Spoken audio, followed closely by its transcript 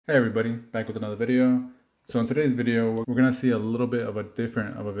Hey everybody, back with another video. So in today's video, we're gonna see a little bit of a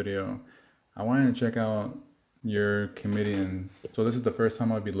different video. I wanted to check out your comedians. So this is the first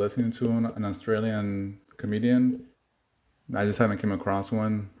time I'll be listening to an Australian comedian. I just haven't came across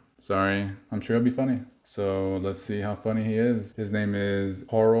one. Sorry, I'm sure it'll be funny. So let's see how funny he is. His name is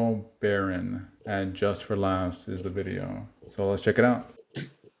Carl Barron at Just for Laughs is the video. So let's check it out.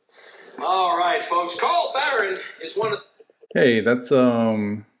 All right, folks. Carl Barron is one of. Hey, that's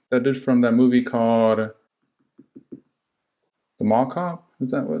that dude from that movie called The Mall Cop?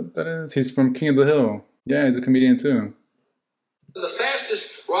 Is that what that is? He's from King of the Hill. Yeah, he's a comedian too. The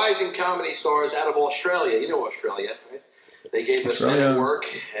fastest rising comedy stars out of Australia. You know Australia, right? They gave us Men at Work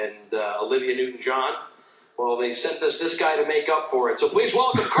and Olivia Newton-John. Well, they sent us this guy to make up for it. So please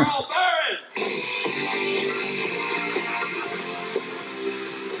welcome Carl Barron.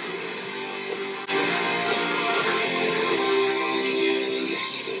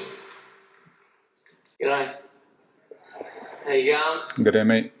 G'day. How you going? Good day,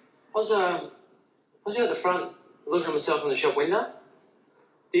 mate. I was out the front looking at myself in the shop window.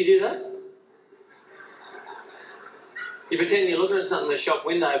 Do you do that? You pretend you're looking at something in the shop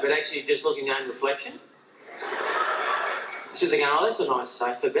window, but actually you're just looking at your own reflection? So they're going, oh, that's a nice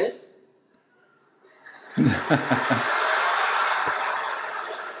sofa bed.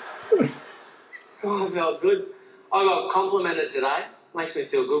 Oh, I felt good. I got complimented today. Makes me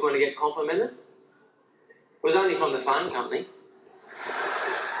feel good when I get complimented. It was only from the phone company.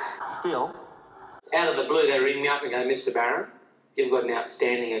 Still, out of the blue, they ring me up and go, Mr. Barron, you've got an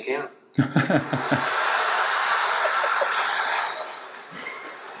outstanding account.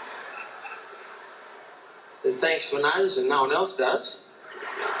 Said, thanks for noticing, no one else does.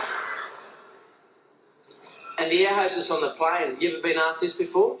 And the air hostess on the plane, you ever been asked this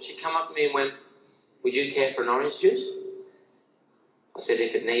before? She come up to me and went, would you care for an orange juice? I said,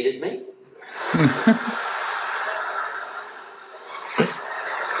 if it needed me.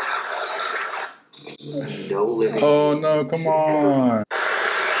 No living. Oh no, come on.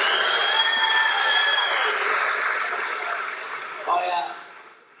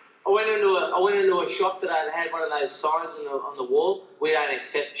 I went into a shop today that had one of those signs on the wall. We don't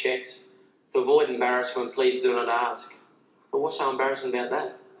accept checks. To avoid embarrassment, please do not ask. But what's so embarrassing about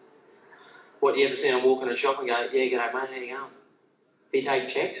that? What, you ever see them walk in a shop and go, yeah, g'day mate, how you going? Do you take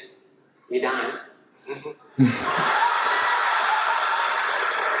checks? You don't.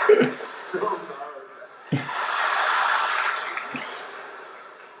 So embarrassing.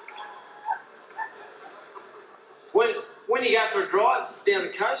 When you go for a drive down the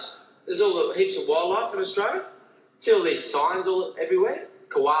coast, there's all the heaps of wildlife in Australia. See all these signs everywhere?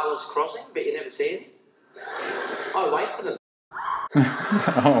 Koalas crossing, but you never see any. I wait for them.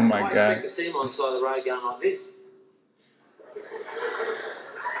 Oh my God. I expect to see them on the side of the road going like this.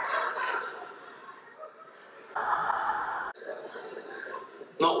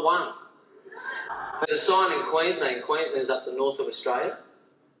 Not one. There's a sign in Queensland. Queensland's up the north of Australia.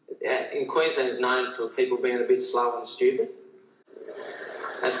 In Queensland is known for people being a bit slow and stupid.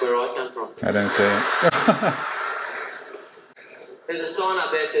 That's where I come from. I didn't see it. There's a sign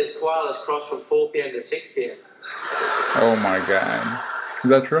up there that says koalas cross from 4 p.m. to 6 p.m. Oh my God. Is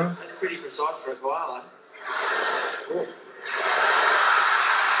that true? That's pretty precise for a koala. Yeah.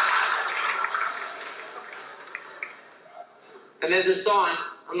 And there's a sign,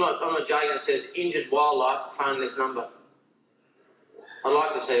 I'm not joking, it says injured wildlife, phone this number. I'd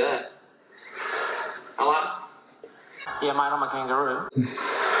like to see that. Hello? Yeah, mate, I'm a kangaroo.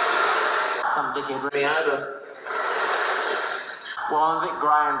 Some dickhead ran me over. Well, I'm a bit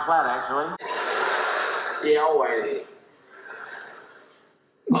grey and flat, actually. Yeah, I'll wait here.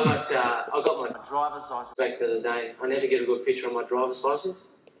 I got my driver's license back the other day. I never get a good picture of my driver's license.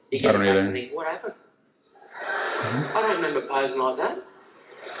 You get it back and think, what happened? I don't remember posing like that.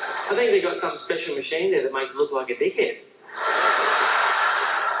 I think they got some special machine there that makes it look like a dickhead.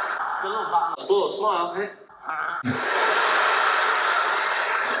 It's a little button on the floor. Smile, huh?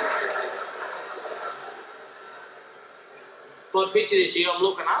 My picture this year, I'm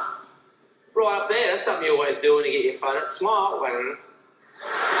looking up. Right up there, that's something you always do when you get your photo. Smile, wait a minute.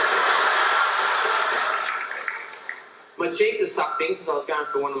 My cheeks are sucked in because I was going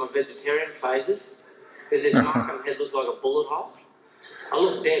through one of my vegetarian phases. There's this mark on my head, looks like a bullet hole. I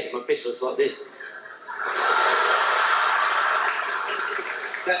look dead, my picture looks like this.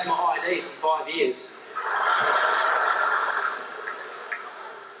 That's my ID for 5 years.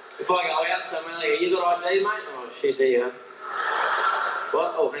 If I go out somewhere, they go, you got ID, mate? Oh, shit, there you go.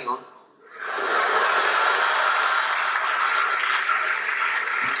 What? Oh, hang on.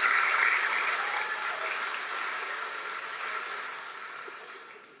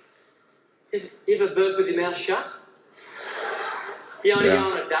 You ever burp with your mouth shut? You only go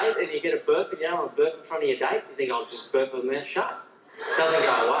on a date and you get a burp and you don't want to burp in front of your date. You think, I'll just burp with my mouth shut. Doesn't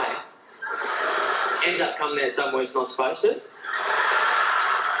go away. Ends up coming out somewhere it's not supposed to.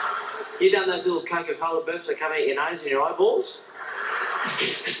 You done those little Coca-Cola burps that come out your nose and your eyeballs?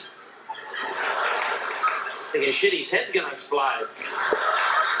 Thinking, shit, his head's going to explode.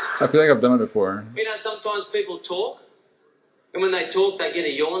 I feel like I've done it before. You know, sometimes people talk, and when they talk, they get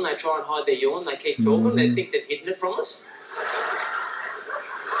a yawn, they try and hide their yawn, they keep talking, they think they've hidden it from us.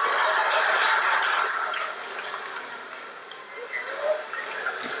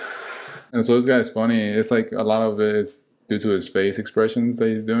 And so this guy's funny. It's like a lot of it is due to his face expressions that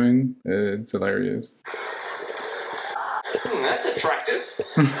he's doing. It's hilarious. That's attractive.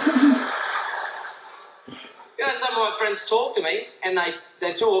 You know, some of my friends talk to me, and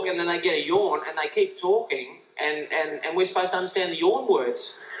they talk, and then they get a yawn, and they keep talking, and we're supposed to understand the yawn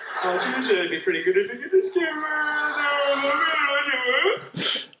words. Oh, seriously, it'd be pretty good if you could just get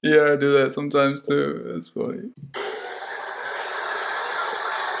Yeah, I do that sometimes too. It's funny.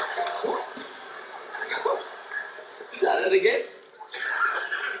 Say that again.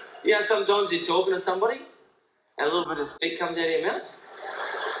 You know, sometimes you're talking to somebody, and a little bit of spit comes out of your mouth,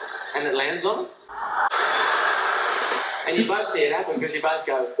 and it lands on them. And you both see it happen because you both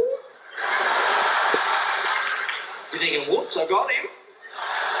go, you're thinking, whoops, I got him.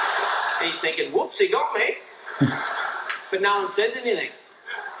 He's thinking, whoops, he got me. But no one says anything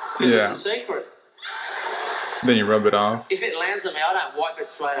because it's a secret. Then you rub it off. If it lands on me, I don't wipe it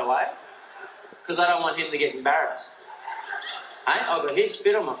straight away because I don't want him to get embarrassed. Hey, I've got his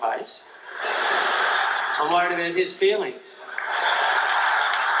spit on my face. I'm worried about his feelings.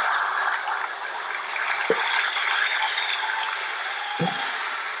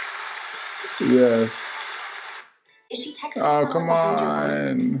 Yes. Is she texting? Oh, come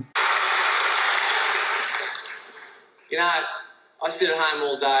on. You know, I sit at home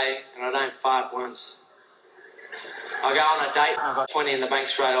all day and I don't fart once. I go on a date and I've got 20 in the bank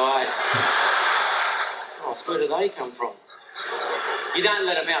straight away. Oh, where do they come from? You don't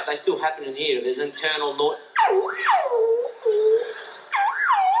let them out. They still happen in here. There's internal noise.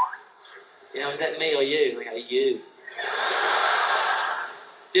 You know, is that me or you? They go, you.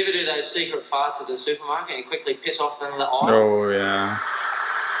 Do you ever do those secret farts at the supermarket and quickly piss off another aisle? Oh, yeah.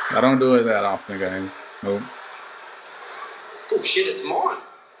 I don't do it that often, guys. Nope. Oh, shit, it's mine.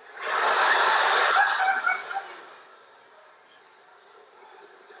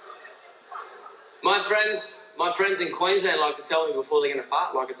 My friends in Queensland like to tell me before they're going to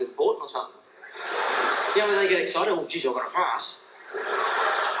fart like it's important or something. Yeah, when they get excited, oh, geez, I've got to fart.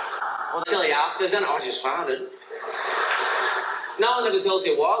 Well, they tell you after, then I just farted. No one ever tells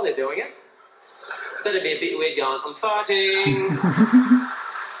you while they're doing it. That'd be a bit weird going, I'm farting.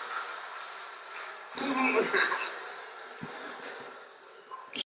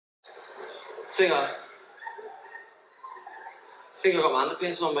 I think I got my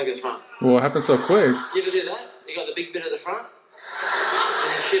underpants on back at the front. Well, it happened so quick. You ever do that? You got the big bit at the front?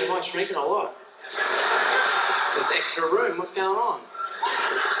 And then shit, am I shrinking or what? There's extra room, what's going on?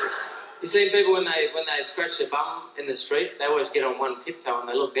 You see people when they scratch their bum in the street, they always get on one tiptoe and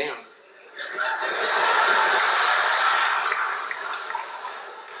they look down.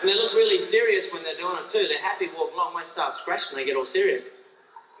 And they look really serious when they're doing it too. They're happy walking along, they start scratching, they get all serious.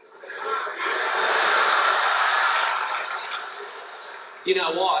 You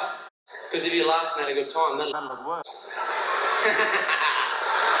know why? Because if you're laughing at a good time, that'll look worse.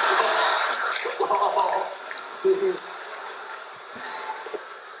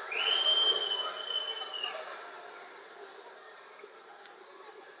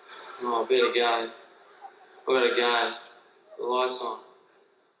 Oh, I better go. I've got to go. The lights on.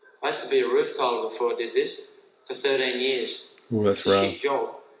 I used to be a roof tiler before I did this for 13 years. Ooh, that's it's a rough. shit job.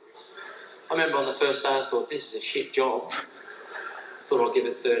 I remember on the first day I thought, this is a shit job. Thought I'd give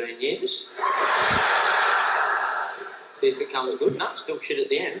it 13 years. See if it comes good. No, still shit at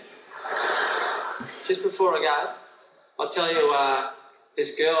the end. Just before I go, I'll tell you,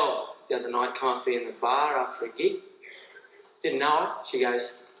 this girl the other night came up in the bar after a gig. Didn't know her. She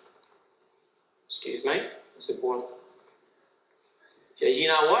goes, excuse me? I said, what? She goes, you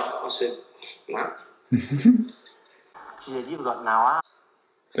know what? I said, no. She said, you've got no ass.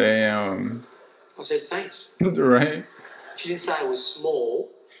 Damn. I said, thanks. Right? She didn't say it was small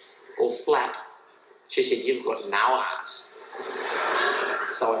or flat. She said, you've got no ass.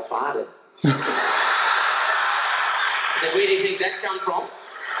 So I farted. I said, where do you think that come from?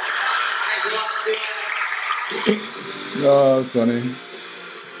 Thanks a lot, too. Oh, that's funny.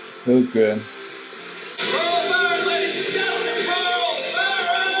 That was good. Carl Barron, ladies and gentlemen, Carl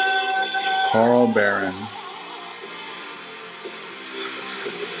Barron! Carl Barron.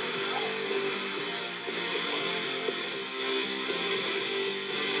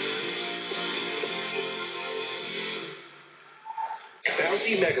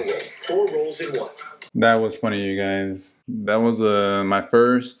 Bounty Mega Roll, 4 rolls in 1. That was funny, you guys. That was my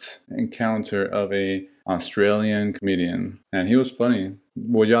first encounter of a Australian comedian, and he was funny.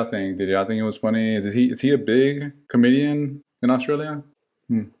 What y'all think? Did y'all think he was funny? Is he a big comedian in Australia?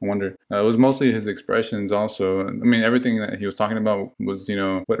 I wonder. It was mostly his expressions also. I mean, everything that he was talking about was, you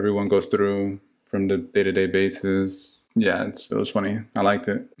know, what everyone goes through from the day-to-day basis. Yeah, it was funny. I liked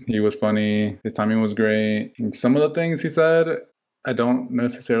it. He was funny. His timing was great. And some of the things he said, I don't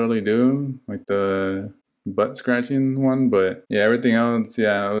necessarily do, like the butt scratching one, but yeah, everything else,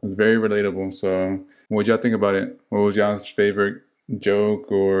 yeah, it was very relatable. So what y'all think about it? What was y'all's favorite joke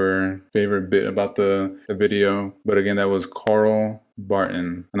or favorite bit about the video? But again, that was Carl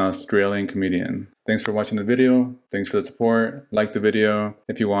Barron, an Australian comedian. Thanks for watching the video. Thanks for the support. Like the video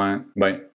if you want. Bye.